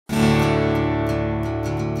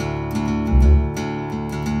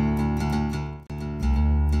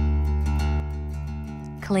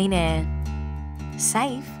clean air.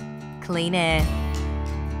 Safe, clean air.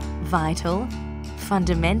 Vital,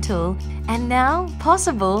 fundamental, and now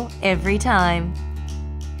possible every time.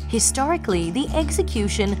 Historically, the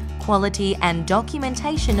execution, quality, and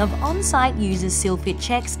documentation of on-site users' seal-fit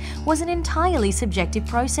checks was an entirely subjective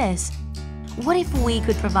process. What if we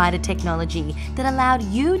could provide a technology that allowed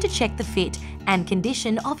you to check the fit and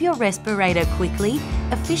condition of your respirator quickly,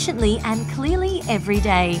 efficiently, and clearly every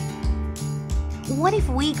day? What if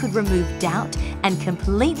we could remove doubt and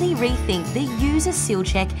completely rethink the user seal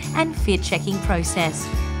check and fit checking process?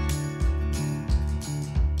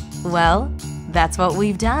 Well, that's what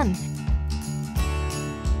we've done.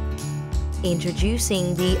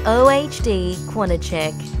 Introducing the OHD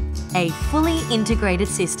Quanticheck, a fully integrated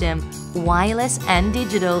system, wireless and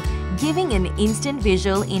digital, giving an instant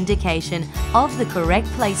visual indication of the correct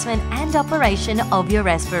placement and operation of your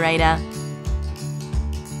respirator.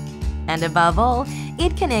 And above all,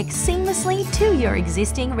 it connects seamlessly to your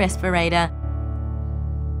existing respirator.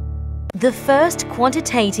 The first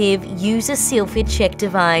quantitative user seal-fit check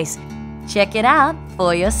device. Check it out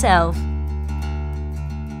for yourself.